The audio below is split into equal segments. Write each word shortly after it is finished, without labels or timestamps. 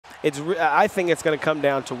I think it's going to come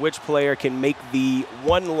down to which player can make the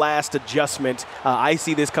one last adjustment. I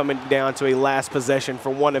see this coming down to a last possession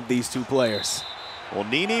for one of these two players. Well,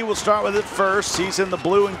 NeeNee will start with it first. He's in the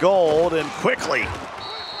blue and gold, and quickly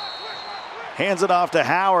hands it off to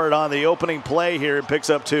Howard on the opening play here and picks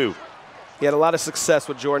up 2. He had a lot of success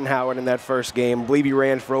with Jordan Howard in that first game. I believe he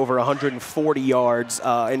ran for over 140 yards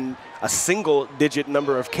and a single-digit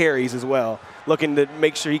number of carries as well. Looking to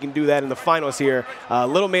make sure he can do that in the finals here.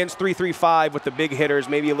 Little man's 3-3-5 with the big hitters.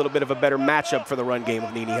 Maybe a little bit of a better matchup for the run game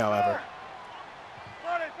with NeeNee, however.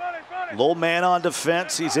 Little man on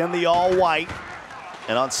defense. He's in the all-white.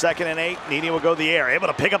 And on 2nd and 8, NeeNee will go the air. Able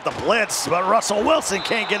to pick up the blitz, but Russell Wilson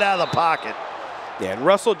can't get out of the pocket. Yeah, and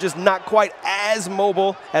Russell just not quite as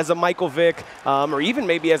mobile as a Michael Vick or even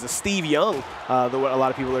maybe as a Steve Young, what a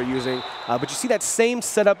lot of people are using. But you see that same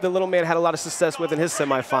setup that Little Man had a lot of success with in his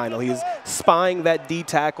semifinal. He's spying that D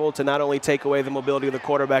tackle to not only take away the mobility of the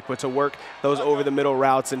quarterback, but to work those over-the-middle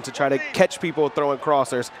routes and to try to catch people throwing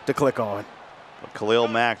crossers to click on. But Khalil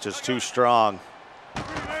Mack just too strong.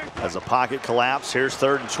 As the pocket collapse, here's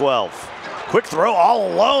 3rd and 12. Quick throw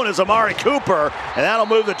all alone is Amari Cooper, and that'll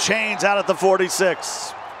move the chains out at the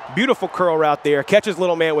 46. Beautiful curl route there. Catches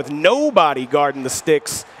Little Man with nobody guarding the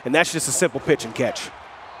sticks, and that's just a simple pitch and catch.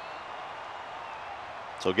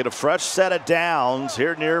 So get a fresh set of downs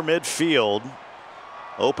here near midfield.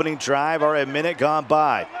 Opening drive, or a minute gone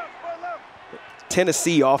by.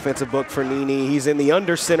 Tennessee offensive book for NeeNee. He's in the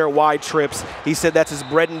under center wide trips. He said that's his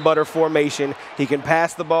bread and butter formation. He can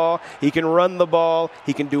pass the ball. He can run the ball.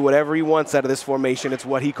 He can do whatever he wants out of this formation. It's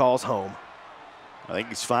what he calls home. I think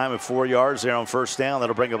he's fine with 4 yards there on 1st down.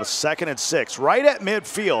 That'll bring up a 2nd and 6. Right at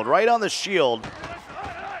midfield, right on the shield.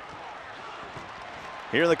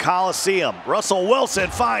 Here in the Coliseum, Russell Wilson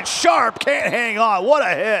finds Sharp, can't hang on. What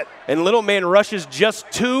a hit. And Little Man rushes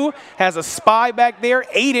just 2, has a spy back there,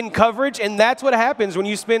 8 in coverage, and that's what happens when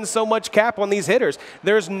you spend so much cap on these hitters.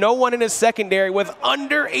 There's no one in his secondary with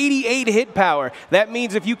under 88 hit power. That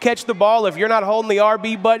means if you catch the ball, if you're not holding the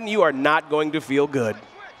RB button, you are not going to feel good.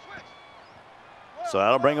 So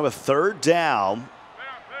that'll bring him a 3rd down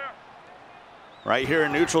right here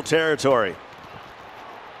in neutral territory.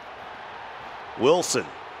 Wilson,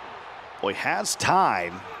 well, he has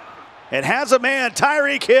time and has a man,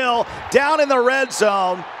 Tyreek Hill, down in the red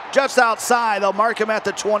zone, just outside. They'll mark him at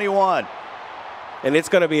the 21. And it's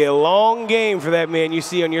going to be a long game for that man you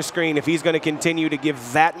see on your screen. If he's going to continue to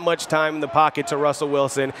give that much time in the pocket to Russell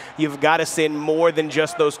Wilson, you've got to send more than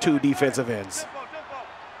just those 2 defensive ends.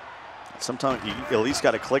 Sometimes you at least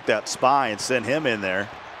got to click that spy and send him in there.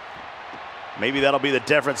 Maybe that'll be the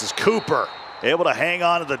difference. Is Cooper able to hang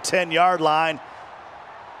on to the 10-yard line?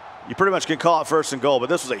 You pretty much can call it 1st and goal, but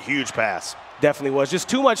this was a huge pass. Definitely was. Just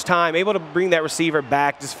too much time, able to bring that receiver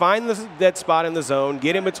back, just find that spot in the zone,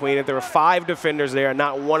 get in between it. There were 5 defenders there, and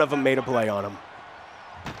not one of them made a play on him.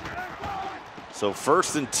 So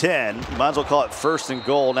 1st and 10, you might as well call it 1st and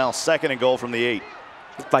goal, now 2nd and goal from the 8.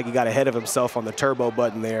 Looked like he got ahead of himself on the turbo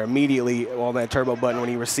button there immediately on that turbo button when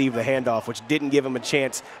he received the handoff, which didn't give him a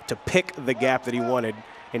chance to pick the gap that he wanted,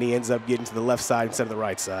 and he ends up getting to the left side instead of the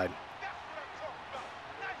right side.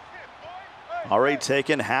 Already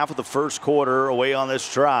taken half of the 1st quarter away on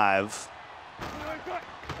this drive.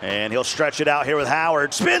 And he'll stretch it out here with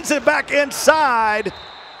Howard. Spins it back inside.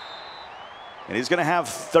 And he's going to have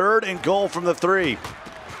 3rd and goal from the 3.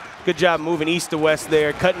 Good job moving east to west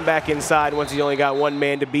there, cutting back inside once he only got 1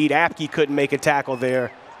 man to beat. Apke couldn't make a tackle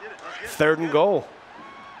there. 3rd and goal.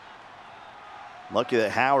 Lucky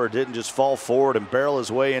that Howard didn't just fall forward and barrel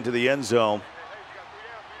his way into the end zone.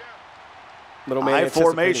 Little man high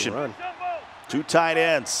formation. Run. 2 tight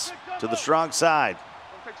ends to the strong side.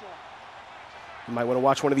 You might want to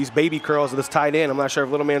watch one of these baby curls of this tight end. I'm not sure if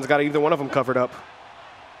Little Man's got either one of them covered up.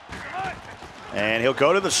 And he'll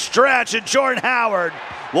go to the stretch, and Jordan Howard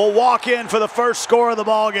will walk in for the 1st score of the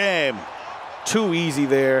ball game. Too easy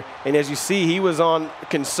there. And as you see, he was on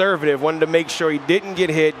conservative, wanted to make sure he didn't get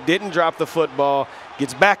hit, didn't drop the football,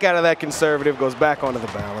 gets back out of that conservative, goes back onto the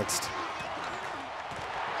balanced.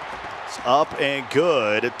 It's up and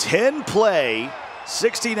good. A 10-play,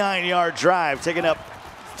 69-yard drive, taking up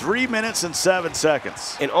 3 minutes and 7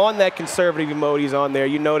 seconds. And on that conservative mode he's on there,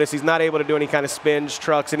 you notice he's not able to do any kind of spins,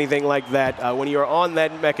 trucks, anything like that. When you're on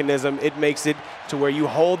that mechanism, it makes it to where you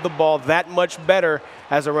hold the ball that much better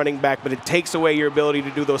as a running back, but it takes away your ability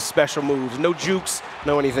to do those special moves. No jukes,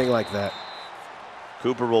 no anything like that.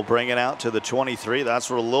 Cooper will bring it out to the 23. That's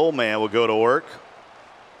where Lil Man will go to work.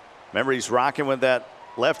 Remember, he's rocking with that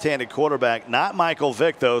left-handed quarterback. Not Michael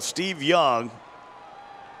Vick, though. Steve Young.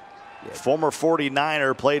 Yeah. Former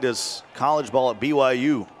 49er, played his college ball at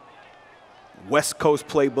BYU. West Coast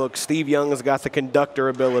playbook. Steve Young has got the conductor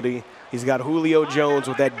ability. He's got Julio Jones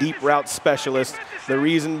with that deep route specialist. The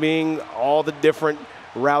reason being all the different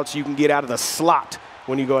routes you can get out of the slot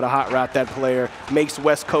when you go to hot route that player makes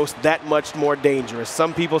West Coast that much more dangerous.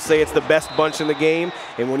 Some people say it's the best bunch in the game,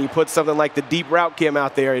 and when you put something like the deep route Kim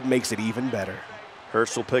out there, it makes it even better.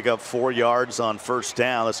 Hurst will pick up 4 yards on first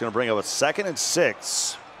down. That's going to bring up a 2nd and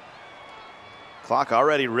 6. Clock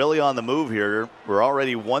already really on the move here. We're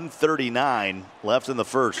already 1:39 left in the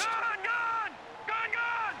first.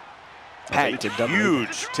 A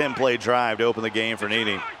huge 10-play drive to open the game for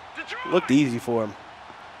NeeNee. Looked easy for him.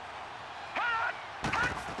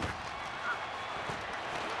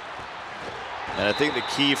 And I think the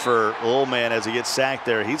key for Old Man as he gets sacked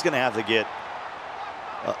there, he's going to have to get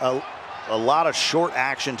a lot of short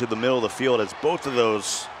action to the middle of the field, as both of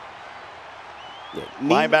those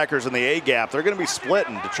linebackers in the A gap, they're going to be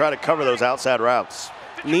splitting to try to cover those outside routes.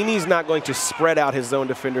 NeeNee's not going to spread out his zone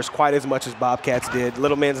defenders quite as much as Bobcats did.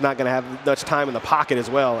 Little man's not going to have much time in the pocket as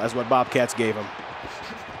well as what Bobcats gave him.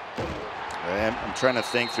 I'm trying to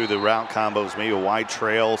think through the route combos, maybe a wide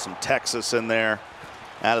trail, some Texas in there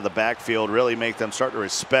out of the backfield, really make them start to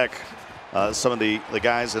respect some of the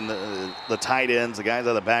guys in the tight ends, the guys out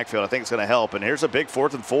of the backfield. I think it's going to help. And here's a big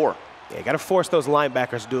 4th and 4. Yeah, you got to force those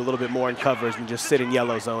linebackers to do a little bit more in coverage and just sit in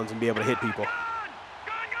yellow zones and be able to hit people.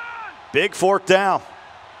 Big 4th down.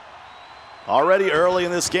 Already early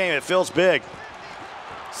in this game, it feels big.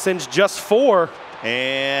 Since just 4.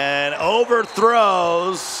 And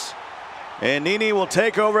overthrows. And NeeNee will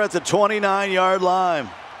take over at the 29-yard line.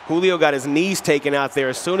 Julio got his knees taken out there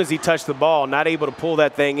as soon as he touched the ball, not able to pull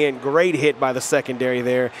that thing in. Great hit by the secondary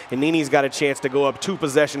there. And NeeNee's got a chance to go up 2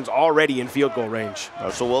 possessions already in field goal range.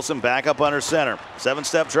 Russell Wilson back up under center.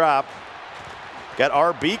 7-step drop. Got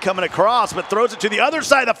RB coming across, but throws it to the other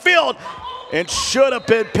side of the field. And should have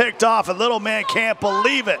been picked off, and little man can't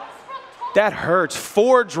believe it. That hurts.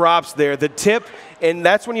 4 drops there. The tip, and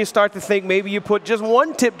that's when you start to think maybe you put just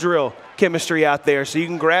 1 tip drill chemistry out there so you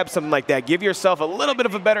can grab something like that. Give yourself a little bit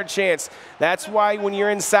of a better chance. That's why when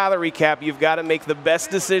you're in salary cap, you've got to make the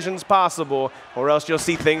best decisions possible, or else you'll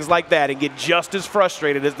see things like that and get just as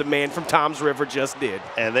frustrated as the man from Tom's River just did.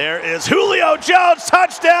 And there is Julio Jones,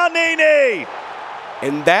 touchdown NeeNee.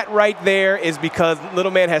 And that right there is because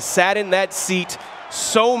little man has sat in that seat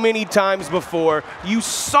so many times before. You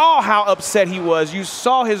saw how upset he was. You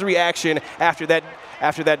saw his reaction after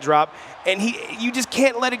that drop. And you just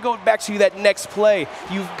can't let it go back to you that next play.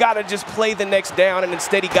 You've got to just play the next down, and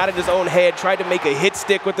instead he got in his own head, tried to make a hit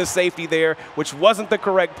stick with the safety there, which wasn't the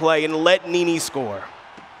correct play, and let NeeNee score.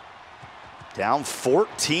 Down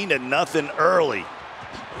 14-0 early.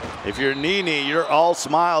 If you're NeeNee, you're all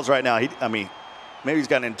smiles right now. Maybe he's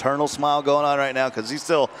got an internal smile going on right now because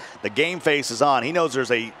the game face is on. He knows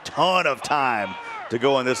there's a ton of time to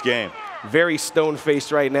go in this game. Very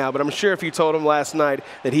stone-faced right now, but I'm sure if you told him last night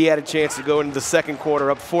that he had a chance to go into the second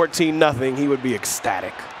quarter up 14-0, he would be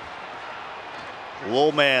ecstatic.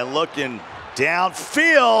 Little man looking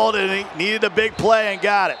downfield, and he needed a big play and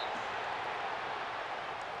got it.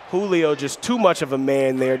 Julio just too much of a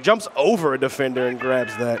man there. Jumps over a defender and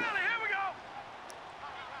grabs that.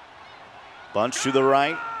 Bunch to the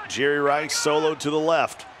right. Jerry Rice solo to the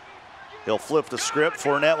left. He'll flip the script.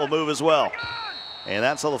 Fournette will move as well. And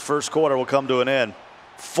that's how the first quarter will come to an end.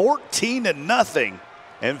 14-0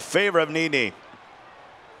 in favor of NeeNee.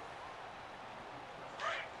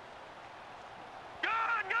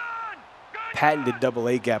 Patented double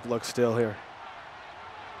A gap look still here.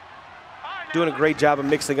 Doing a great job of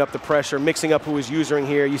mixing up the pressure, mixing up who he's using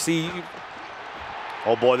here. You see.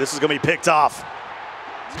 Oh boy, this is going to be picked off.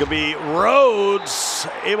 It's going to be Rhodes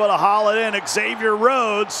able to haul it in. Xavier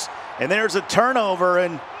Rhodes. And there's a turnover.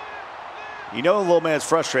 And you know the little man's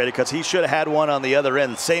frustrated because he should have had one on the other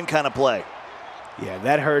end. Same kind of play. Yeah,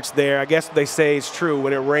 that hurts there. I guess they say it's true.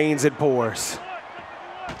 When it rains, it pours.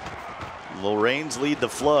 Little rains lead to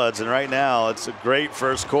floods. And right now, it's a great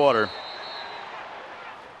first quarter.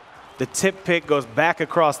 The tip pick goes back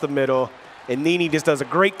across the middle. And NeeNee just does a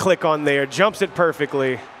great click on there. Jumps it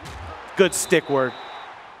perfectly. Good stick work.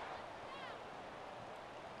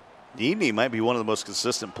 NeeNee might be one of the most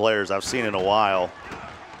consistent players I've seen in a while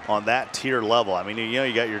on that tier level. I mean, you know,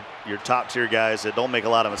 you got your top tier guys that don't make a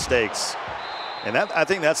lot of mistakes. And I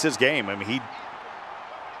think that's his game. I mean, he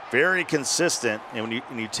very consistent. And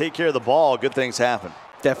when you take care of the ball, good things happen.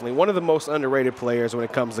 Definitely one of the most underrated players when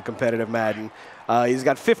it comes to competitive Madden. He's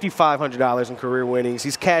got $5,500 in career winnings.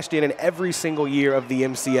 He's cashed in every single year of the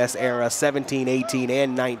MCS era, 17, 18,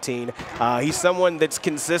 and 19. He's someone that's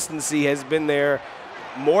consistency has been there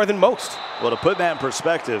more than most. Well, to put that in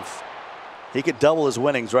perspective, he could double his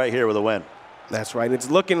winnings right here with a win. That's right. It's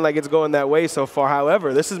looking like it's going that way so far.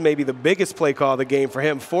 However, this is maybe the biggest play call of the game for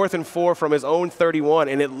him. 4th and 4 from his own 31,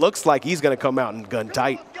 and it looks like he's going to come out and gun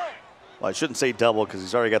tight. Well, I shouldn't say double because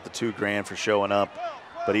he's already got the $2 grand for showing up,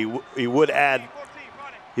 but he would add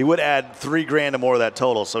 $3 grand to more of that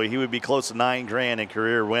total, so he would be close to $9 grand in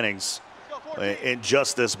career winnings in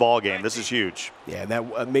just this ball game. This is huge. Yeah,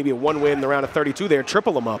 that maybe a 1 win in the round of 32 there,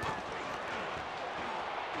 triple him up.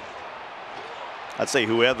 I'd say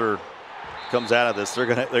whoever comes out of this, they're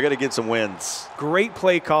gonna get some wins. Great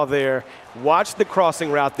play call there. Watch the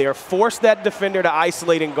crossing route there. Force that defender to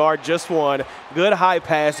isolate and guard just one. Good high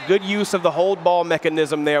pass. Good use of the hold ball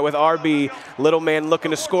mechanism there with RB. Little man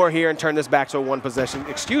looking to score here and turn this back to a 1 possession.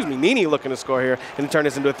 Excuse me, NeeNee looking to score here and turn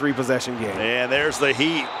this into a 3 possession game. And there's the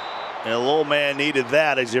heat. And the little man needed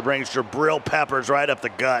that as he brings Darrelle Peppers right up the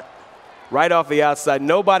gut. Right off the outside.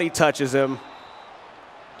 Nobody touches him.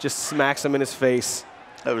 Just smacks him in his face.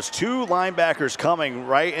 There was 2 linebackers coming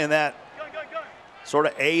right in that sort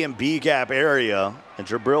of A and B gap area, and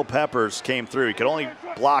Darrelle Peppers came through. He could only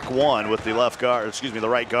block 1 with the the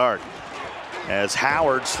right guard. As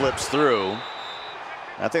Howard slips through.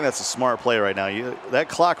 I think that's a smart play right now. That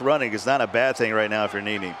clock running is not a bad thing right now if you're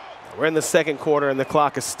NeeNee. We're in the 2nd quarter, and the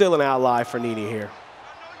clock is still an ally for NeeNee here.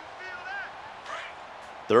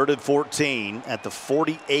 3rd and 14 at the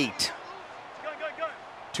 48.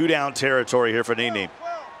 2 down territory here for NeeNee.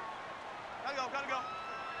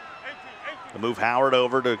 They move Howard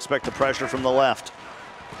over to expect the pressure from the left.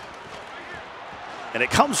 And it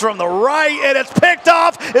comes from the right, and it's picked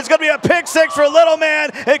off. It's going to be a pick 6 for little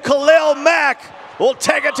man, and Khalil Mack will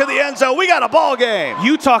take it to the end zone. We got a ball game.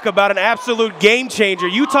 You talk about an absolute game changer.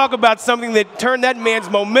 You talk about something that turned that man's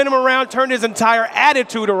momentum around, turned his entire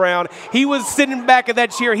attitude around. He was sitting back at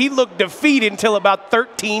that chair. He looked defeated until about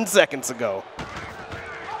 13 seconds ago.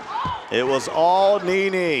 It was all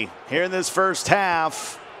NeeNee here in this first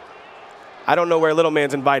half. I don't know where little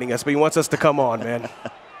man's inviting us, but he wants us to come on, man.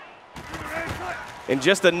 And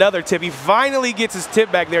just another tip. He finally gets his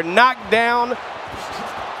tip back there. Knocked down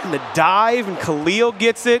in the dive, and Khalil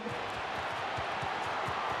gets it.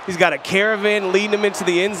 He's got a caravan leading him into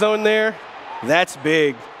the end zone there. That's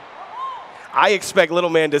big. I expect little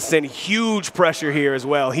man to send huge pressure here as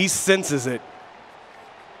well. He senses it.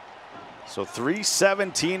 So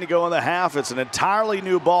 3:17 to go in the half. It's an entirely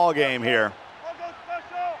new ball game here.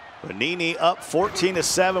 But NeeNee up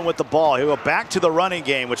 14-7 with the ball. He'll go back to the running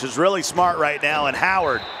game, which is really smart right now, and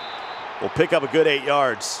Howard will pick up a good 8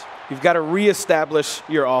 yards. You've got to reestablish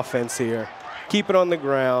your offense here. Keep it on the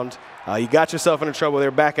ground. You got yourself into trouble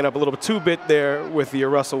there, backing up a little bit too bit there with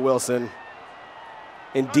your Russell Wilson.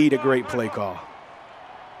 Indeed, a great play call.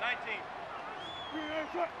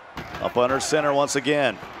 Up under center once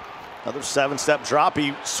again. Another 7-step drop.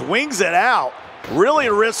 He swings it out. Really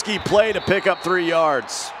risky play to pick up 3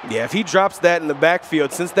 yards. Yeah, if he drops that in the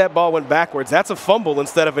backfield, since that ball went backwards, that's a fumble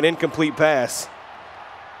instead of an incomplete pass.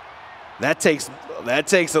 That takes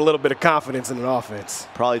a little bit of confidence in an offense.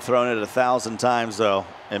 Probably thrown it 1,000 times, though,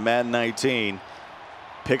 in Madden 19.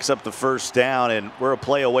 Picks up the first down, and we're a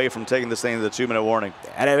play away from taking this thing to the 2-minute warning.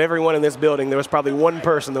 Out of everyone in this building, there was probably one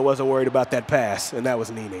person that wasn't worried about that pass, and that was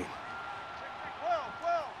NeeNee.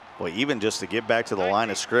 Well, even just to get back to the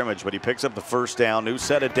line of scrimmage, but he picks up the first down, new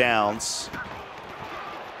set of downs.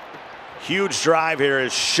 Huge drive here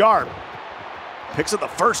is Sharp. Picks up the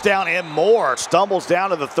first down and more. Stumbles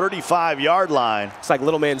down to the 35-yard line. It's like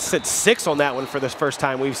little man sits 6 on that one for the first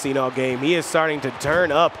time we've seen all game. He is starting to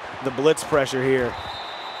turn up the blitz pressure here.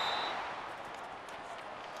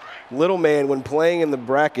 Little man, when playing in the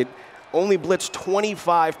bracket, only blitzed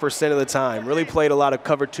 25% of the time. Really played a lot of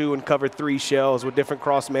cover 2 and cover 3 shells with different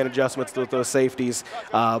cross-man adjustments with those safeties.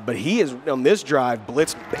 But he is, on this drive,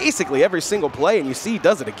 blitzed basically every single play, and you see he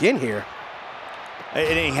does it again here.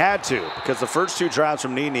 And he had to, because the first 2 drives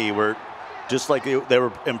from NeeNee were just like they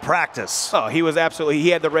were in practice. Oh, he was absolutely, he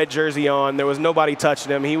had the red jersey on. There was nobody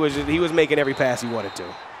touching him. He was making every pass he wanted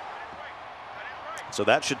to. So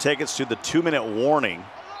that should take us to the 2-minute warning.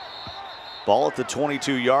 Ball at the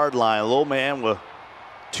 22-yard line. Little man with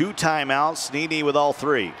 2 timeouts. NeeNee with all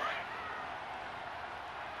 3.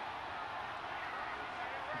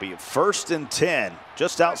 Be 1st and 10,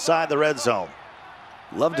 just outside the red zone.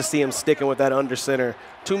 Love to see him sticking with that under center.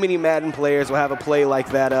 Too many Madden players will have a play like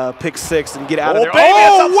that, pick 6 and get out of there. Baby,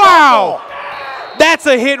 oh, wow! That's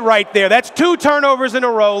a hit right there. That's 2 turnovers in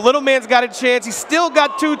a row. Little man's got a chance. He's still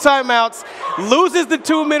got 2 timeouts. Loses the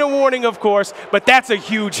 2-minute warning, of course, but that's a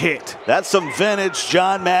huge hit. That's some vintage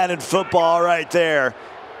John Madden football right there.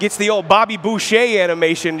 Gets the old Bobby Boucher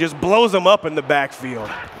animation, just blows him up in the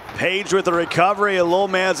backfield. Page with the recovery, and little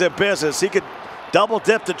man's at business. He could double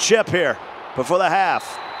dip the chip here. before the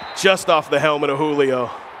half. Just off the helmet of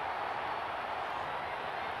Julio.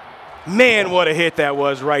 Man, what a hit that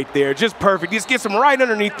was right there. Just perfect. Just gets him right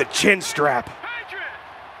underneath the chin strap.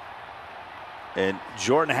 And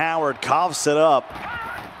Jordan Howard coughs it up.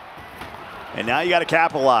 And now you got to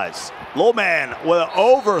capitalize. Little man with an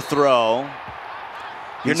overthrow.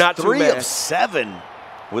 You're not too 3 mad. of 7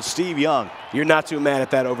 with Steve Young. You're not too mad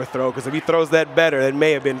at that overthrow, because if he throws that better, it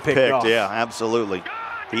may have been picked off. Yeah, absolutely.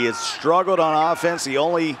 He has struggled on offense. The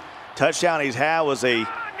only touchdown he's had was a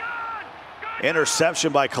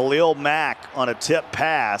interception by Khalil Mack on a tip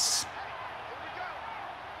pass.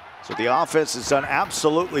 So the offense has done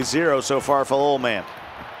absolutely zero so far for Little Man.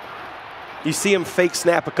 You see him fake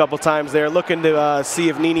snap a couple times there, looking to see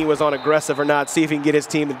if NeeNee was on aggressive or not, see if he can get his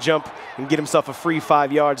team to jump and get himself a free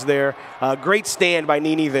 5 yards there. Great stand by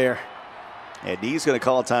NeeNee there. And Nee's going to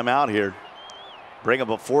call a timeout here. Bring up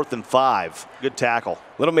a 4th and 5. Good tackle.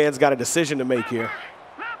 Little man's got a decision to make here.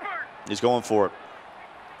 He's going for it.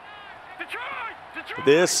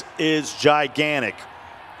 This is gigantic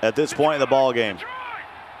at this point in the ball game.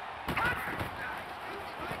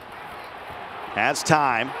 Has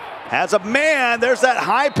time. Has a man. There's that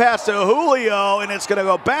high pass to Julio, and it's going to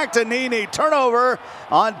go back to NeeNee. Turnover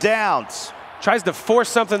on downs. Tries to force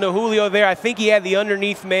something to Julio there. I think he had the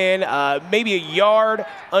underneath man, maybe a yard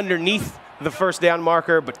underneath the first down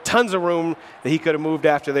marker, but tons of room that he could have moved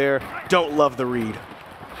after there. Don't love the read.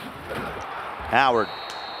 Howard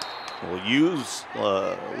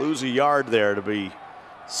will lose a yard there to be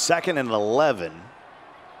 2nd and 11.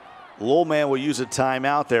 Little man will use a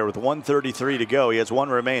timeout there with 1:33 to go. He has 1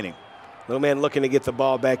 remaining. Little man looking to get the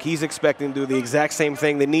ball back. He's expecting to do the exact same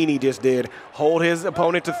thing that NeeNee just did. Hold his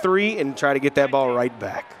opponent to 3 and try to get that ball right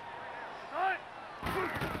back.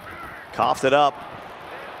 Coughed it up.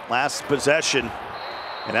 Last possession.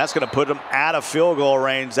 And that's going to put him out of field goal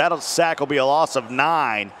range. That sack will be a loss of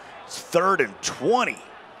 9. It's 3rd and 20.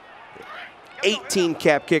 18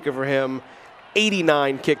 cap kicker for him.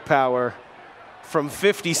 89 kick power. From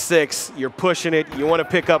 56, you're pushing it. You want to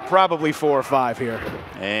pick up probably 4 or 5 here.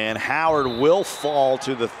 And Howard will fall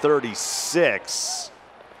to the 36.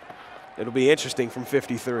 It'll be interesting from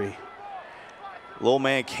 53. Little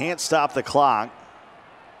man can't stop the clock.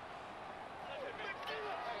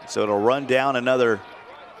 So it'll run down another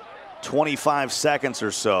 25 seconds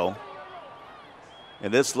or so.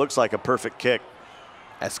 And this looks like a perfect kick.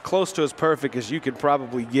 As close to as perfect as you could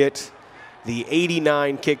probably get. The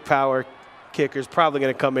 89 kick power kicker's probably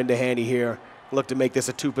going to come into handy here. Look to make this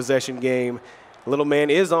a 2-possession game. Little man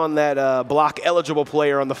is on that block eligible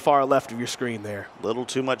player on the far left of your screen there. Little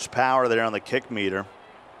too much power there on the kick meter.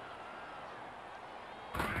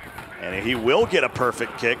 And he will get a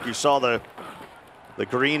perfect kick. You saw the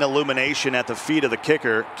green illumination at the feet of the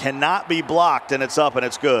kicker. Cannot be blocked, and it's up and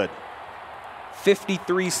it's good.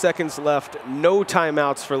 53 seconds left. No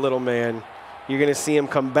timeouts for Little man. You're going to see him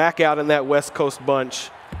come back out in that West Coast bunch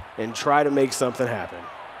and try to make something happen.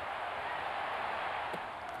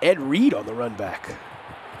 Ed Reed on the run back.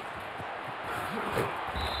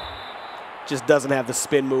 Just doesn't have the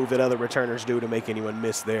spin move that other returners do to make anyone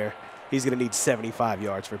miss there. He's going to need 75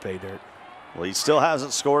 yards for pay dirt. Well, he still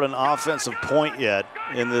hasn't scored an offensive point yet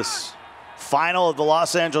in this final of the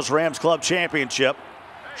Los Angeles Rams Club Championship.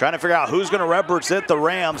 Trying to figure out who's going to represent the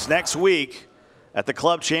Rams next week at the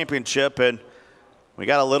Club Championship. And we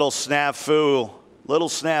got a little snafu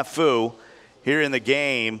here in the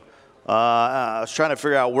game. I was trying to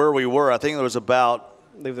figure out where we were. I think there was about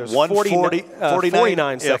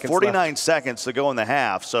 49 seconds 49 seconds to go in the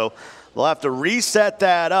half. So they'll have to reset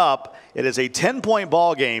that up. It is a 10-point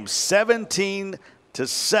ball game,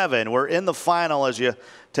 17-7. We're in the final. As you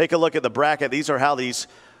take a look at the bracket, these are how these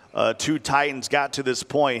two Titans got to this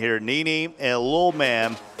point here. NeeNee and Lil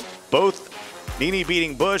Man, both NeeNee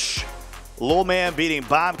beating Bush, Lil Man beating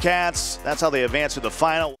Bobcats. That's how they advance to the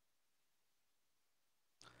final.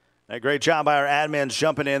 A great job by our admins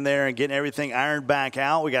jumping in there and getting everything ironed back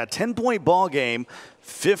out. We got a 10-point ball game,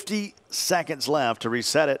 50 seconds left to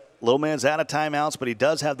reset it. Lil Man's out of timeouts, but he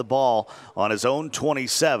does have the ball on his own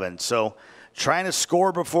 27. So trying to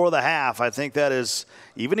score before the half, I think that is,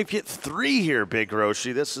 even if you get 3 here, Big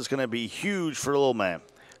Roshi, this is going to be huge for Lil Man.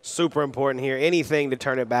 Super important here. Anything to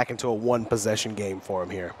turn it back into a 1-possession game for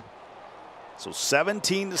him here. So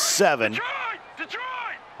 17-7.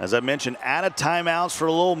 As I mentioned, out of timeouts for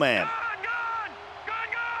Lil Man.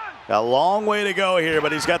 Got a long way to go here,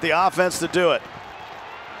 but he's got the offense to do it.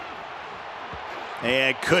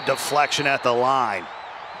 And good deflection at the line.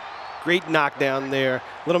 Great knockdown there.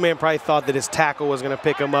 Little Man probably thought that his tackle was going to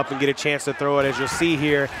pick him up and get a chance to throw it. As you'll see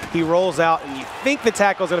here, he rolls out, and you think the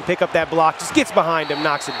tackle's going to pick up that block. Just gets behind him,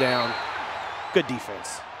 knocks it down. Good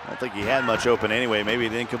defense. I don't think he had much open anyway. Maybe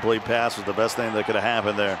an incomplete pass was the best thing that could have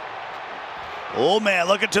happened there. Oh, man,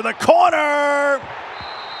 looking to the corner.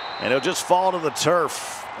 And it'll just fall to the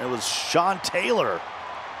turf. It was Sean Taylor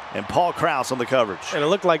and Paul Krause on the coverage. And it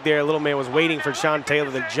looked like their little man was waiting for Sean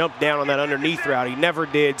Taylor to jump down on that underneath route. He never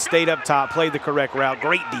did. Stayed up top, played the correct route.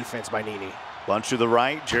 Great defense by NeeNee. Bunch to the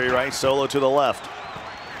right, Jerry Rice solo to the left.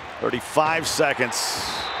 35 seconds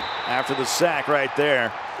after the sack right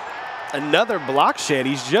there. Another block shed.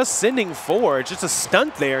 He's just sending forward. Just a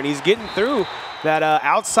stunt there, and he's getting through that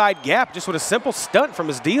outside gap just with a simple stunt from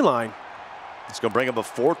his D-line. It's going to bring up a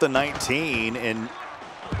 4th and 19, and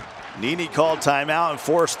NeeNee called timeout and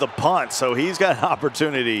forced the punt, so he's got an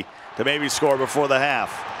opportunity to maybe score before the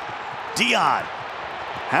half. Dion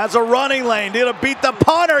has a running lane. Need to beat the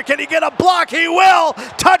punter. Can he get a block? He will.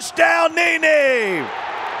 Touchdown, NeeNee.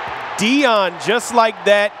 Dion, just like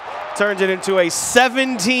that, turns it into a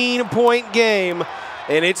 17-point game,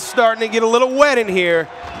 and it's starting to get a little wet in here.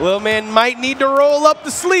 Little man might need to roll up the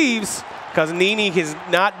sleeves because NeeNee is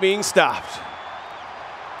not being stopped.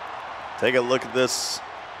 Take a look at this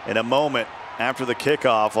in a moment after the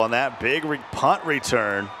kickoff on that big punt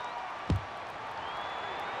return.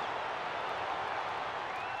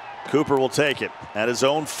 Cooper will take it at his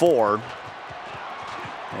own 4.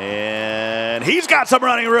 And he's got some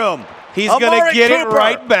running room. He's going to get Cooper it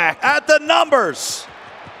right back. At the numbers.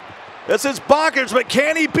 This is bonkers, but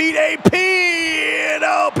can he beat AP?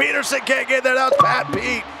 No, Peterson can't get there. That was Pat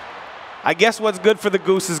Pete. I guess what's good for the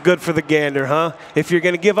goose is good for the gander, huh? If you're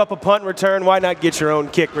going to give up a punt return, why not get your own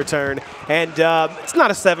kick return? And it's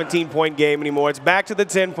not a 17-point game anymore. It's back to the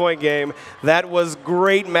 10-point game. That was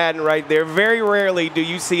great Madden right there. Very rarely do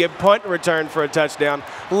you see a punt return for a touchdown,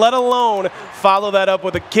 let alone follow that up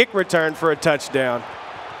with a kick return for a touchdown.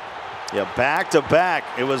 Yeah, back-to-back.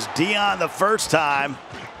 It was Dion the first time,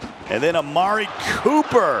 and then Amari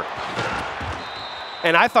Cooper.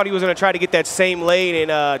 And I thought he was going to try to get that same lane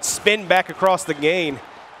and spin back across the gain.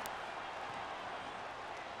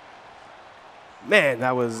 Man,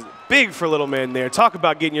 that was big for little men there. Talk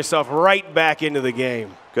about getting yourself right back into the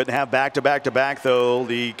game. Couldn't have back-to-back-to-back, though.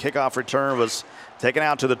 The kickoff return was taken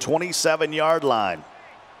out to the 27-yard line.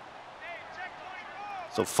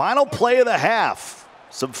 So final play of the half.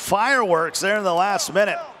 Some fireworks there in the last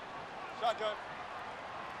minute.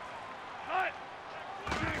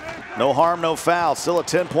 No harm, no foul. Still a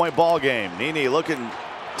 10-point ball game. NeeNee looking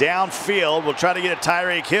downfield. Will try to get a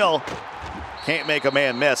Tyreek Hill. Can't make a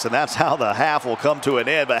man miss, and that's how the half will come to an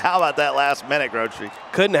end. But how about that last minute, Grocery?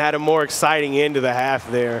 Couldn't have had a more exciting end to the half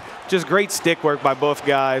there. Just great stick work by both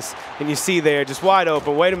guys. And you see there, just wide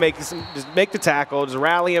open. Way to make just make the tackle. Just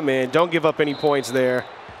rally him in. Don't give up any points there.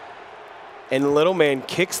 And little man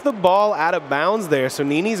kicks the ball out of bounds there. So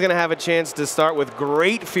NeeNee's going to have a chance to start with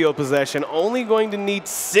great field possession. Only going to need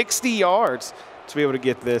 60 yards to be able to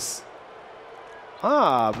get this.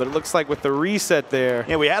 But it looks like with the reset there.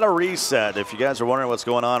 Yeah, we had a reset, if you guys are wondering what's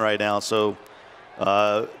going on right now. So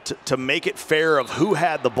to make it fair of who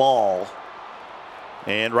had the ball,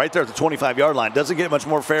 and right there at the 25-yard line, doesn't get much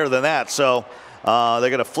more fair than that. So they're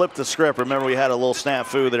going to flip the script. Remember, we had a little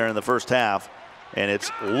snafu there in the first half. And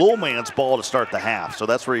it's Lil Man's ball to start the half. So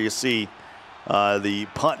that's where you see the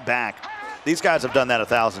punt back. These guys have done that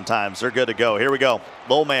 1,000 times. They're good to go. Here we go.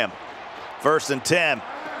 Lil Man, 1st and 10.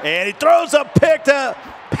 And he throws a pick to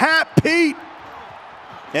Pat Pete.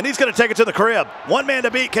 And he's going to take it to the crib. One man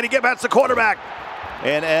to beat. Can he get past the quarterback?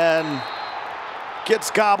 And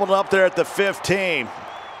gets gobbled up there at the 15.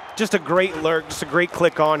 Just a great lurk, just a great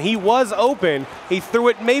click on. He was open. He threw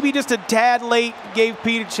it maybe just a tad late, gave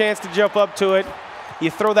Pete a chance to jump up to it.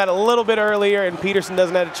 You throw that a little bit earlier, and Peterson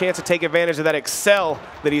doesn't have a chance to take advantage of that excel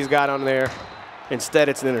that he's got on there. Instead,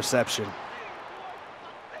 it's an interception.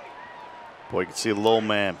 Boy, you can see Lil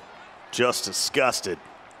Man just disgusted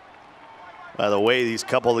by the way these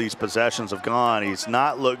couple of these possessions have gone. He's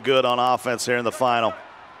not looked good on offense here in the final.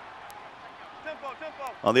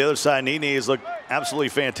 On the other side, NeeNee has looked absolutely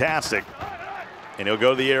fantastic. And he'll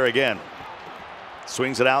go to the air again.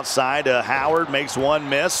 Swings it outside to Howard, makes one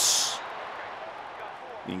miss.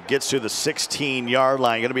 He gets to the 16-yard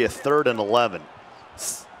line. Going to be a 3rd and 11.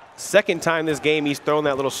 Second time this game he's thrown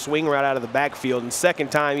that little swing right out of the backfield. And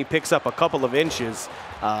second time he picks up a couple of inches.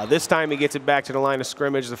 This time he gets it back to the line of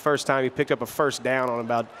scrimmage. The first time he picked up a first down on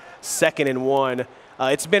about 2nd and 1.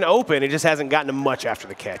 It's been open. It just hasn't gotten him much after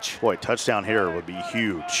the catch. Boy, touchdown here would be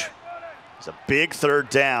huge. It's a big 3rd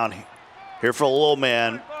down here for a Lil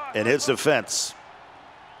Man in his defense.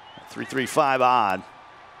 3:35 odd.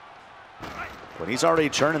 But he's already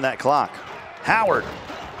churning that clock. Howard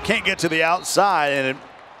can't get to the outside, and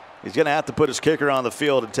he's going to have to put his kicker on the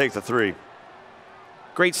field and take the 3.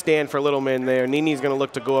 Great stand for little man there. NeeNee's going to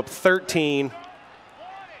look to go up 13.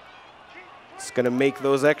 It's going to make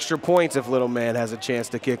those extra points if little man has a chance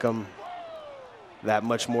to kick them that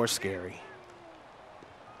much more scary.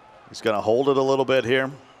 He's going to hold it a little bit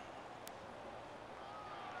here.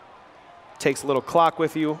 Takes a little clock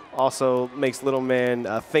with you. Also makes little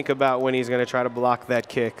man think about when he's going to try to block that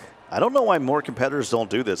kick. I don't know why more competitors don't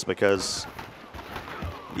do this, because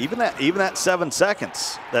even that 7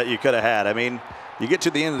 seconds that you could have had, I mean, you get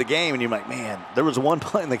to the end of the game and you're like, man, there was one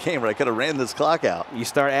point in the game where I could have ran this clock out. You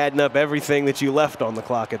start adding up everything that you left on the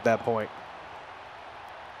clock at that point.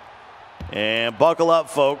 And buckle up,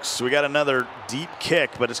 folks. We got another deep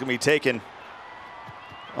kick, but it's going to be taken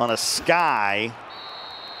on a sky.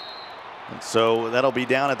 And so that'll be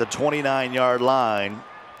down at the 29-yard line.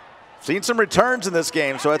 Seen some returns in this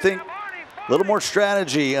game, so I think a little more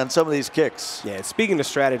strategy on some of these kicks. Yeah, speaking of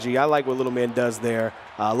strategy, I like what little man does there.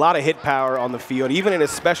 A lot of hit power on the field, even in his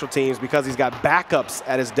special teams, because he's got backups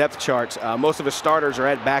at his depth charts. Most of his starters are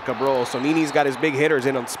at backup roles, so NeeNee's got his big hitters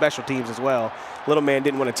in on special teams as well. Little man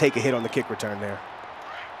didn't want to take a hit on the kick return there.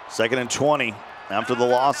 2nd and 20 after the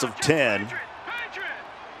loss of 10.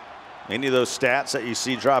 Any of those stats that you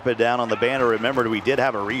see dropping down on the banner, remember we did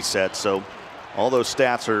have a reset, so all those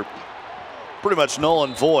stats are pretty much null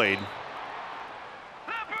and void.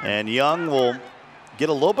 And Young will get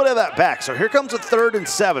a little bit of that back. So here comes a 3rd and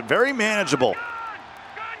 7, very manageable.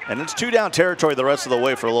 And it's 2 down territory the rest of the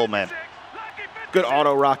way for little man. Good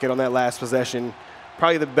auto rocket on that last possession.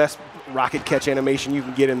 Probably the best rocket catch animation you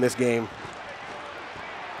can get in this game.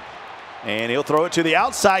 And he'll throw it to the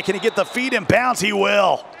outside. Can he get the feet in bounds? He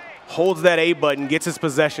will. Holds that A button, gets his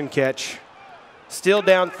possession catch. Still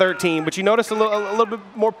down 13, but you notice a little bit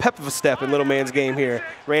more pep of a step in little man's game here.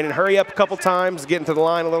 Ran and hurry up a couple times, getting to the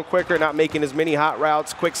line a little quicker, not making as many hot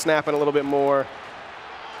routes, quick snapping a little bit more.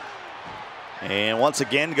 And once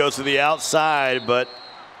again goes to the outside, but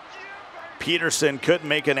Peterson couldn't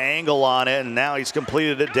make an angle on it, and now he's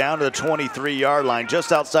completed it down to the 23-yard line,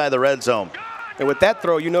 just outside the red zone. And with that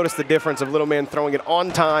throw, you notice the difference of little man throwing it on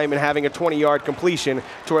time and having a 20-yard completion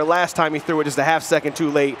to where last time he threw it just a half second too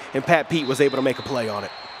late, and Pat Pete was able to make a play on it.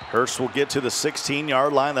 Hurst will get to the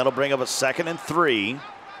 16-yard line. That'll bring up a 2nd and 3.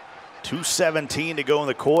 2:17 to go in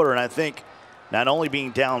the quarter, and I think not only being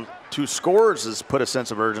down 2 scores has put a sense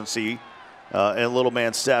of urgency in little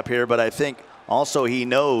man's step here, but I think also he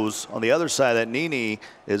knows on the other side that NeeNee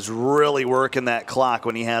is really working that clock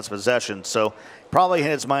when he has possession. So probably in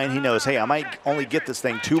his mind, he knows, hey, I might only get this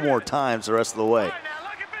thing 2 more times the rest of the way.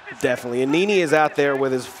 Definitely. And NeeNee is out there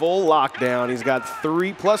with his full lockdown. He's got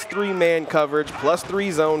 +3 man coverage,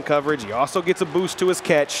 +3 zone coverage. He also gets a boost to his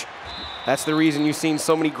catch. That's the reason you've seen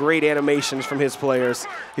so many great animations from his players.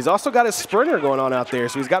 He's also got his sprinter going on out there,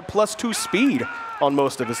 so he's got +2 speed on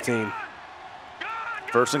most of his team.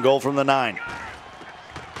 1st and goal from the 9.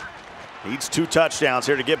 Needs 2 touchdowns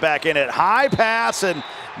here to get back in it. High pass and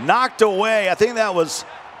knocked away. I think that was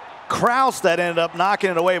Kraus that ended up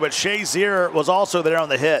knocking it away, but Shazier was also there on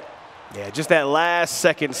the hit. Yeah, just that last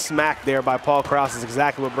second smack there by Paul Kraus is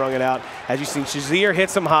exactly what brought it out. As you see, Shazier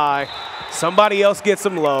hits him high. Somebody else gets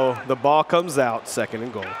him low. The ball comes out, 2nd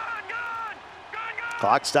and goal.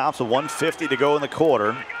 Clock stops with 1:50 to go in the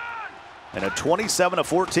quarter. And a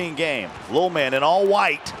 27-14 game. Little man in all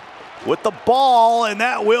white with the ball, and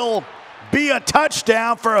that will be a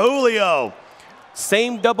touchdown for Julio.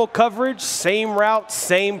 Same double coverage, same route,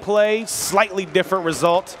 same play, slightly different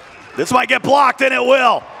result. This might get blocked, and it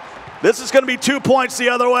will. This is going to be 2 points the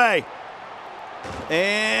other way.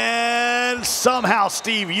 And somehow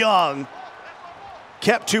Steve Young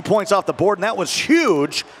kept 2 points off the board, and that was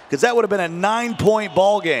huge because that would have been a 9-point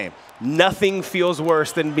ball game. Nothing feels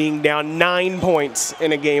worse than being down 9 points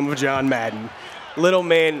in a game of John Madden. Little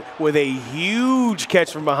man with a huge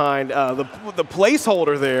catch from behind. The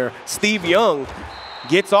placeholder there, Steve Young,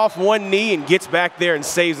 gets off one knee and gets back there and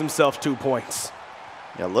saves himself 2 points.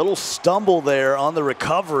 Yeah, a little stumble there on the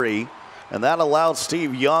recovery, and that allowed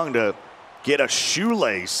Steve Young to get a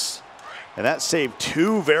shoelace, and that saved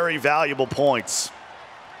 2 very valuable points.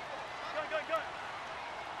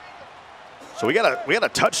 So we got a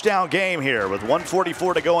touchdown game here with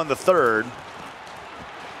 1:44 to go in the 3rd.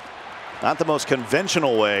 Not the most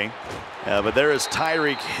conventional way, but there is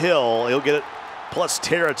Tyreek Hill. He'll get it plus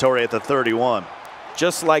territory at the 31.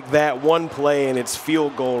 Just like that, one play and it's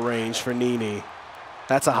field goal range for NeeNee.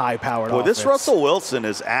 That's a high-powered offense. This Russell Wilson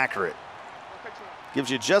is accurate.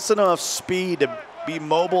 Gives you just enough speed to be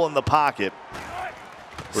mobile in the pocket,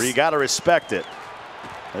 where you got to respect it.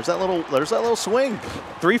 There's that little swing.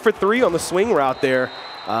 3 for 3 on the swing route there.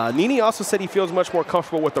 NeeNee also said he feels much more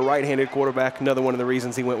comfortable with the right-handed quarterback. Another one of the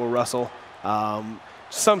reasons he went with Russell.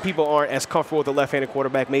 some people aren't as comfortable with the left-handed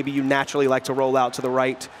quarterback. Maybe you naturally like to roll out to the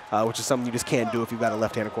right, which is something you just can't do if you've got a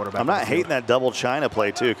left-handed quarterback. I'm not hating that double China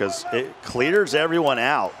play, too, because it clears everyone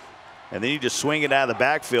out. And then you just swing it out of the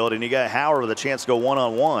backfield, and you got Howard with a chance to go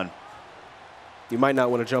one-on-one. You might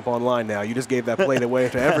not want to jump online now. You just gave that play away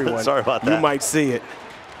to everyone. Sorry about that. You might see it.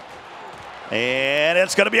 And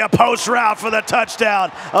it's going to be a post route for the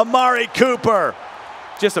touchdown. Amari Cooper.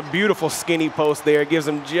 Just a beautiful skinny post there. Gives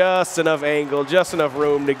him just enough angle, just enough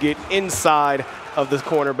room to get inside of the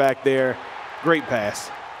cornerback there. Great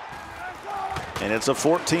pass. And it's a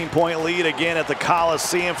 14-point lead again at the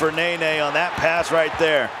Coliseum for NeeNee on that pass right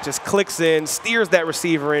there. Just clicks in, steers that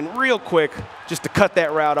receiver in real quick just to cut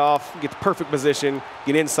that route off, get the perfect position,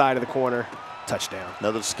 get inside of the corner, touchdown.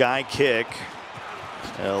 Another sky kick.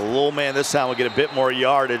 And a little man this time will get a bit more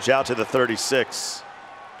yardage out to the 36.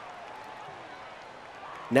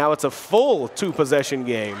 Now it's a full two-possession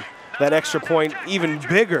game. That extra point even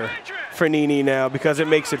bigger for NeeNee now because it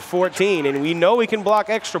makes it 14, and we know he can block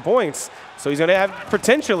extra points. So he's going to have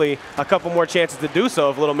potentially a couple more chances to do so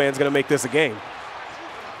if little man's going to make this a game.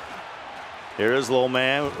 Here is little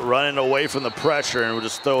man running away from the pressure, and we'll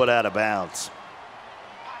just throw it out of bounds.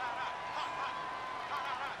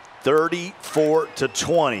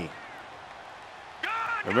 34-20.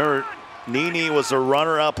 Remember, NeeNee was the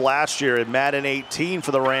runner-up last year in Madden 18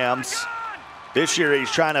 for the Rams. This year,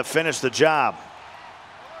 he's trying to finish the job.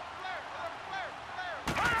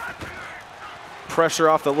 Pressure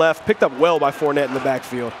off the left, picked up well by Fournette in the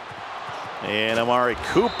backfield. And Amari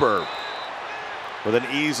Cooper with an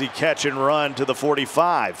easy catch and run to the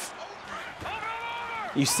 45.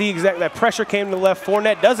 You see exactly that pressure came to the left.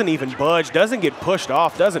 Fournette doesn't even budge, doesn't get pushed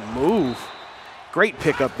off, doesn't move. Great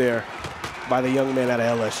pickup there by the young man out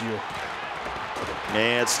of LSU.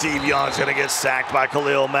 And Steve Young's going to get sacked by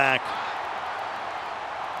Khalil Mack.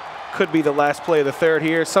 Could be the last play of the third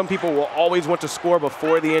here. Some people will always want to score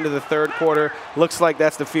before the end of the third quarter. Looks like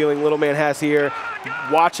that's the feeling little man has here.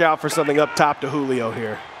 Watch out for something up top to Julio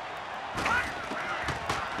here.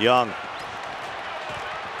 Young.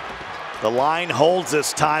 The line holds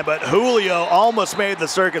this time, but Julio almost made the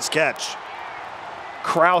circus catch.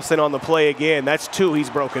 Krausen on the play again. That's two he's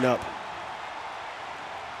broken up.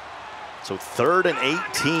 So 3rd and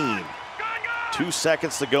 18. 2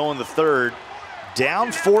 seconds to go in the third.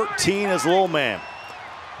 Down 14 is little man.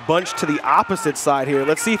 Bunch to the opposite side here.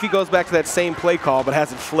 Let's see if he goes back to that same play call, but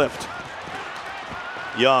has it flipped.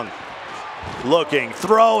 Young looking,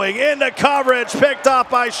 throwing into coverage, picked off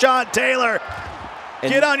by Sean Taylor.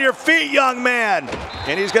 Get on your feet, young man.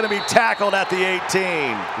 And he's going to be tackled at the 18.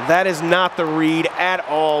 That is not the read at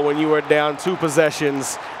all when you are down 2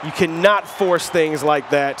 possessions. You cannot force things like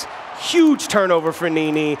that. Huge turnover for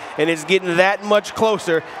NeeNee, and it's getting that much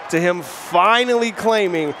closer to him finally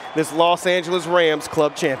claiming this Los Angeles Rams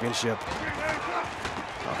club championship.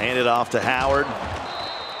 I'll hand it off to Howard.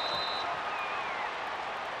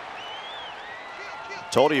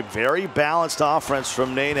 Told you, very balanced offense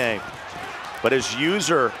from NeeNee. But his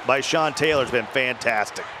user by Sean Taylor has been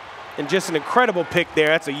fantastic. And just an incredible pick there.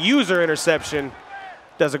 That's a user interception.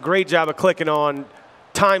 Does a great job of clicking on.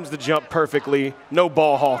 Times the jump perfectly. No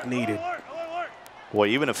ball hawk needed. Boy,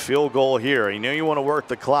 even a field goal here. You know you want to work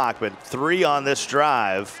the clock, but 3 on this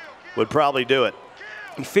drive would probably do it.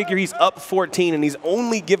 You figure he's up 14, and he's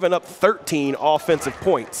only given up 13 offensive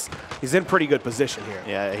points. He's in pretty good position here.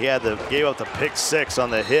 Yeah, he gave up the pick 6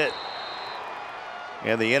 on the hit.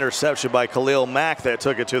 And the interception by Khalil Mack that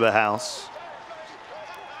took it to the house.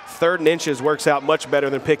 3rd and inches works out much better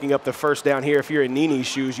than picking up the first down here. If you're in NeeNee's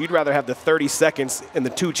shoes, you'd rather have the 30 seconds and the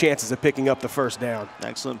 2 chances of picking up the first down.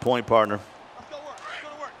 Excellent point, partner.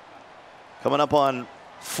 Coming up on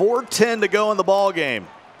 4:10 to go in the ball game.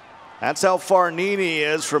 That's how far NeeNee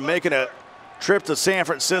is from making a trip to San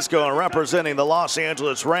Francisco and representing the Los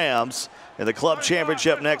Angeles Rams in the club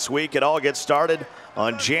championship next week. It all gets started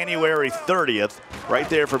on January 30th, right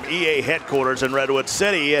there from EA headquarters in Redwood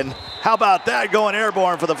City. And how about that, going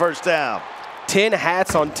airborne for the first down? 10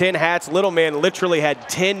 hats on 10 hats. Little man literally had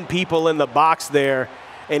 10 people in the box there,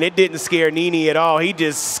 and it didn't scare NeeNee at all. He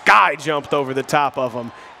just sky jumped over the top of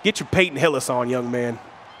him. Get your Peyton Hillis on, young man.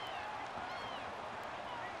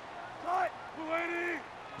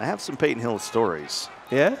 I have some Peyton Hillis stories.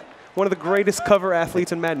 Yeah? One of the greatest cover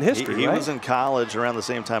athletes in Madden history, He right? was in college around the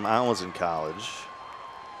same time I was in college.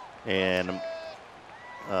 And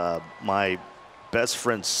my best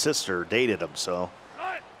friend's sister dated him, so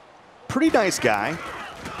pretty nice guy.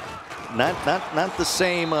 Not the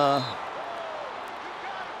same. Not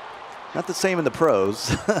the same in the pros.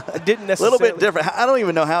 Didn't necessarily. A little bit different. I don't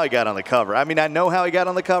even know how he got on the cover. I mean, I know how he got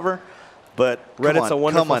on the cover, but Reddit's a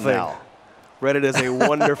wonderful come on thing. now. Read it as a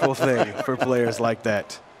wonderful thing for players like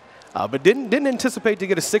that. But didn't anticipate to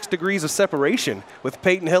get a 6 degrees of separation with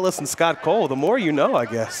Peyton Hillis and Scott Cole. The more you know, I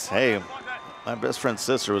guess. Hey, my best friend's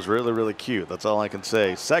sister was really, really cute. That's all I can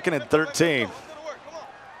say. 2nd and 13.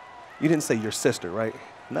 You didn't say your sister, right?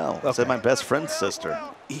 No, okay. I said my best friend's sister.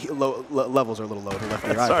 Levels are a little low to left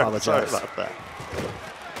ear. I Sorry apologize. about that.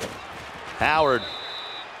 Howard.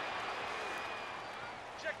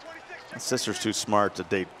 My sister's too smart to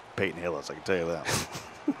date Peyton Hillis, I can tell you that.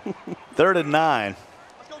 3rd and 9.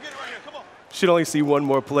 Should only see one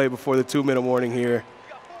more play before the 2-minute warning here.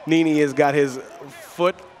 NeeNee has got his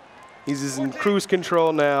foot. He's just in cruise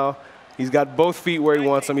control now. He's got both feet where he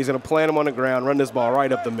wants them. He's going to plant them on the ground, run this ball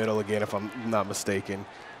right up the middle again, if I'm not mistaken.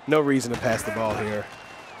 No reason to pass the ball here.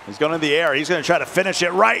 He's going in the air. He's going to try to finish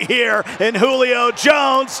it right here. And Julio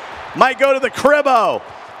Jones might go to the cribbo.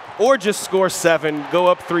 Or just score 7, go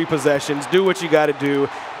up 3 possessions, do what you got to do.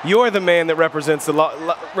 You're the man that represents the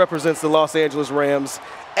Los Angeles Rams.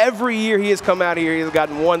 Every year he has come out here, he has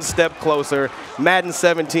gotten one step closer. Madden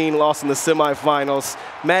 17 lost in the semifinals.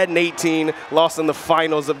 Madden 18 lost in the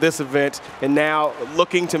finals of this event, and now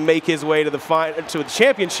looking to make his way to the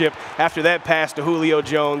championship after that pass to Julio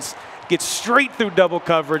Jones. Gets straight through double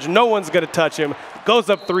coverage. No one's going to touch him. Goes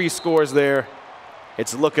up 3 scores there.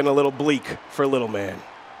 It's looking a little bleak for little man.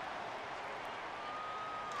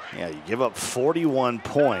 Yeah, you give up 41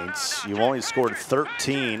 points. You've only scored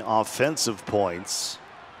 13 offensive points.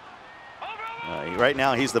 Right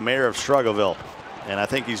now, he's the mayor of Struggleville, and I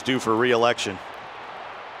think he's due for re-election.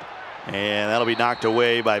 And that'll be knocked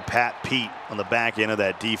away by Pat Pete on the back end of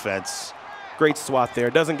that defense. Great swat there.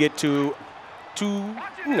 Doesn't get too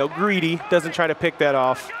greedy. Doesn't try to pick that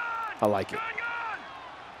off. I like it.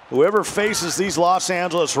 Whoever faces these Los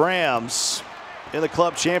Angeles Rams in the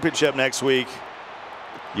club championship next week,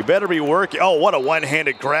 you better be working. Oh, what a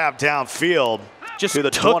one-handed grab downfield. Just to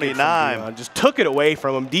the 29. Just took it away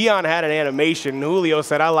from him. Dion had an animation. Julio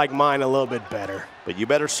said, I like mine a little bit better. But you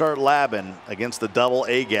better start labbing against the double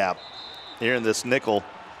A gap here in this nickel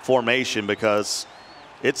formation, because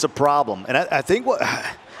it's a problem. And I think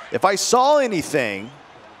if I saw anything,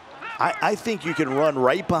 I think you can run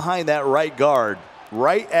right behind that right guard,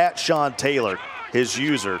 right at Sean Taylor, his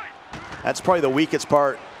user. That's probably the weakest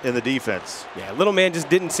part in the defense. Yeah, little man just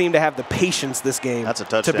didn't seem to have the patience this game. That's a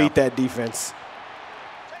touchdown. To beat that defense.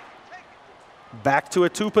 Back to a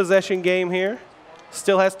 2-possession game here.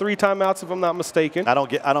 Still has 3 timeouts, if I'm not mistaken. I don't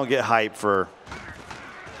get hyped for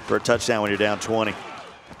a touchdown when you're down 20.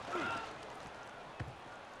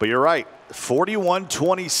 But you're right,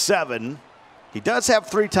 41-27. He does have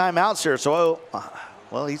 3 timeouts here, so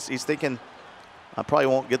well, he's thinking I probably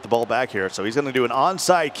won't get the ball back here. So he's going to do an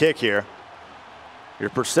onside kick here. Your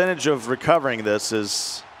percentage of recovering this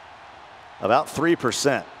is about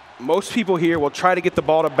 3%. Most people here will try to get the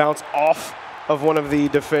ball to bounce off of one of the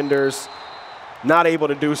defenders. Not able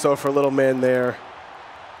to do so for little man there.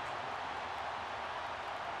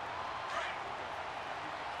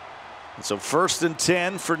 So 1st and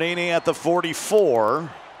 10 for NeeNee at the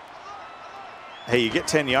 44. Hey, you get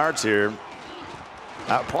 10 yards here.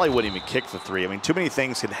 I probably wouldn't even kick the 3. I mean, too many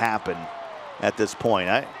things could happen at this point.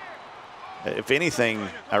 If anything,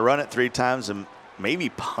 I run it 3 times and maybe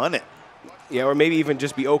punt it. Yeah, or maybe even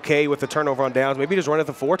just be okay with the turnover on downs. Maybe just run it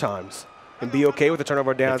the 4 times and be okay with the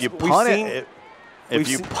turnover on downs. If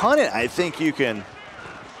you punt it, I think you can.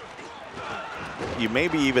 You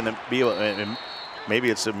maybe even be able.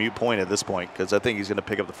 Maybe it's a moot point at this point, because I think he's going to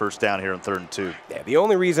pick up the 1st down here on 3rd and 2. Yeah, the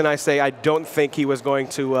only reason I say I don't think he was going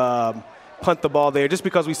to punt the ball there, just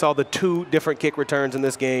because we saw the 2 different kick returns in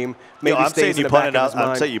this game. Maybe I'm saying you punt it out.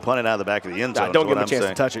 I'm saying you punt it out of the back of the end zone. Don't give him a chance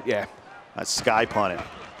to touch it. Yeah. I sky punt it.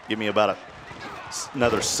 Give me about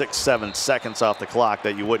another 6-7 seconds off the clock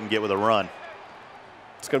that you wouldn't get with a run.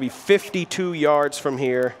 It's going to be 52 yards from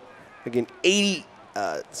here. Again,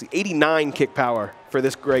 89 kick power for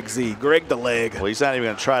this Greg Z. Greg the leg. Well, he's not even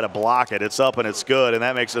going to try to block it. It's up and it's good, and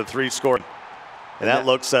that makes it a 3-score. And that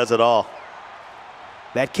look says it all.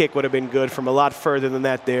 That kick would have been good from a lot further than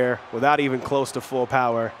that there, without even close to full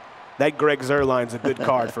power. That Greg Zuerlein's a good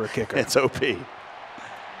card for a kicker. It's OP.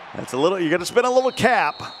 That's a little. You're going to spend a little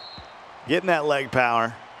cap getting that leg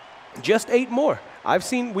power. Just 8 more.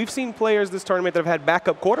 We've seen players this tournament that have had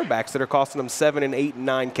backup quarterbacks that are costing them 7 and 8 and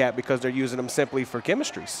 9 cap because they're using them simply for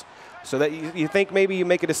chemistries. So that you think maybe you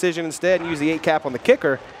make a decision instead and use the 8 cap on the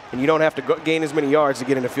kicker, and you don't have to gain as many yards to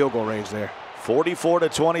get into field goal range there.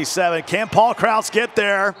 44-27. Can Paul Krause get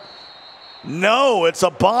there? No, it's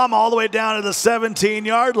a bomb all the way down to the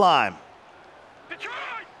 17-yard line.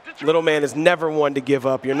 Little man is never one to give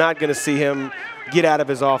up. You're not going to see him get out of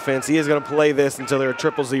his offense. He is going to play this until there are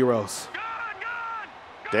triple zeros.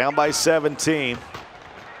 Down by 17.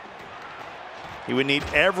 He would need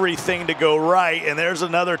everything to go right, and there's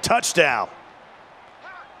another touchdown.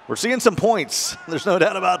 We're seeing some points. There's no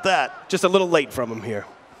doubt about that. Just a little late from him here.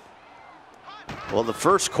 Well, the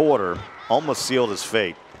first quarter almost sealed his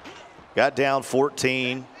fate. Got down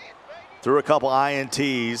 14, threw a couple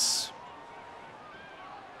INTs.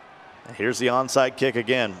 Here's the onside kick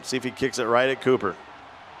again. See if he kicks it right at Cooper.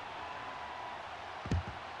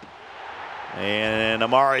 And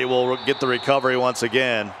Amari will get the recovery once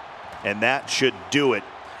again, and that should do it.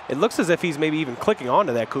 It looks as if he's maybe even clicking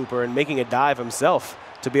onto that Cooper and making a dive himself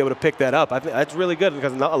to be able to pick that up. I think that's really good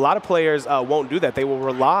because a lot of players won't do that. They will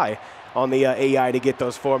rely on the AI to get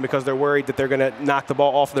those for them because they're worried that they're going to knock the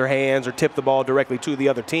ball off their hands or tip the ball directly to the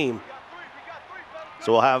other team.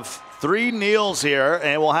 So we'll have 3 kneels here,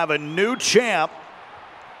 and we'll have a new champ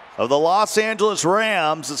of the Los Angeles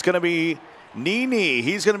Rams. It's going to be NeeNee.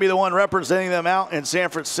 He's going to be the one representing them out in San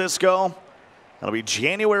Francisco. That'll be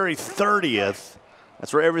January 30th.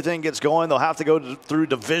 That's where everything gets going. They'll have to go through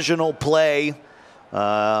divisional play.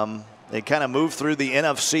 They kind of move through the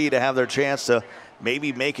NFC to have their chance to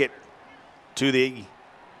maybe make it to the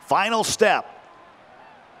final step.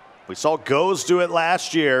 We saw Goes do it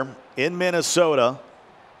last year in Minnesota.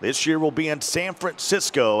 This year we'll be in San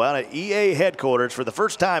Francisco out at EA headquarters for the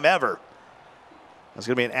first time ever. It's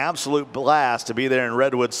going to be an absolute blast to be there in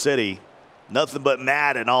Redwood City. Nothing but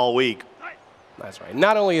Madden all week. That's right.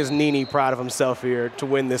 Not only is NeeNee proud of himself here to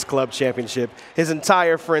win this club championship, his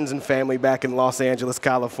entire friends and family back in Los Angeles,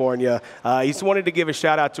 California. He's wanted to give a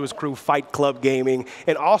shout out to his crew, Fight Club Gaming.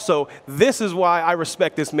 And also, this is why I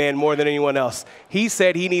respect this man more than anyone else. He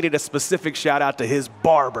said he needed a specific shout out to his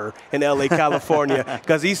barber in LA, California,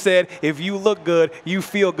 because he said, if you look good, you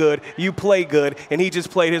feel good, you play good. And he just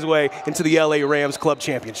played his way into the LA Rams club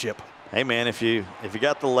championship. Hey, man, if you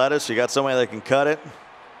got the lettuce, you got somebody that can cut it,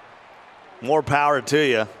 more power to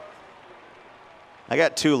you. I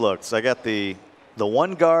got 2 looks. I got the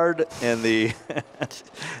one guard and the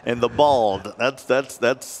and the bald.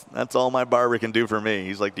 That's all my barber can do for me.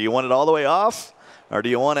 He's like, do you want it all the way off, or do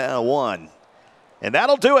you want it at a 1? And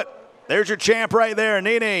that'll do it. There's your champ right there.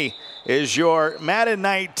 NeeNee is your Madden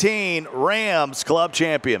 19 Rams club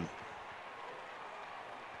champion.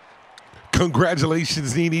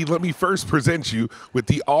 Congratulations, NeeNee. Let me first present you with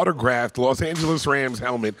the autographed Los Angeles Rams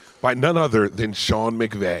helmet by none other than Sean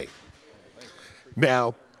McVay.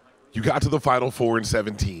 Now, you got to the Final Four in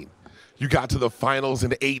 17. You got to the finals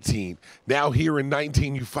in 18. Now here in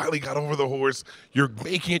 19, you finally got over the horse. You're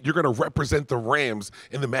making it. You're going to represent the Rams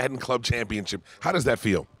in the Madden Club Championship. How does that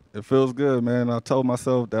feel? It feels good, man. I told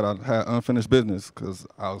myself that I had unfinished business because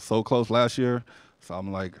I was so close last year. So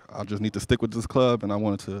I'm like, I just need to stick with this club, and I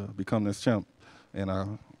wanted to become this champ. And I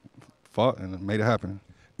fought and made it happen.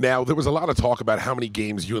 Now, there was a lot of talk about how many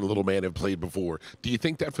games you and Little Man have played before. Do you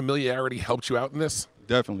think that familiarity helped you out in this?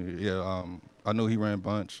 Definitely, yeah. I knew he ran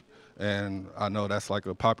bunch, and I know that's like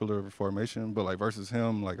a popular formation, but like versus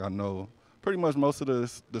him, like I know pretty much most of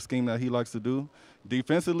the scheme that he likes to do.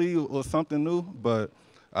 Defensively was something new, but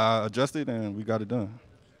I adjusted and we got it done.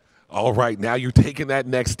 All right, now you're taking that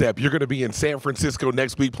next step. You're going to be in San Francisco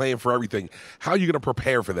next week playing for everything. How are you going to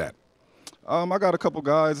prepare for that? I got a couple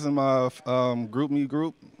guys in my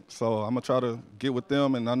group, so I'm going to try to get with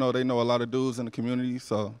them, and I know they know a lot of dudes in the community,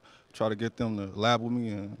 so try to get them to lab with me,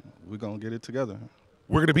 and we're going to get it together.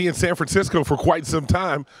 We're going to be in San Francisco for quite some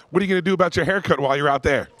time. What are you going to do about your haircut while you're out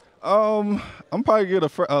there? I'm probably going to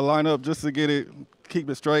get a lineup just to keep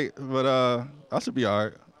it straight, but I should be all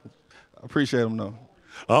right. I appreciate them, though.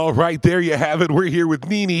 All right, there you have it. We're here with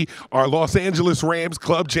NeeNee, our Los Angeles Rams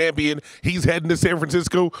club champion. He's heading to San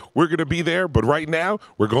Francisco. We're going to be there, but right now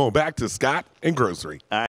we're going back to Scott and Grocery.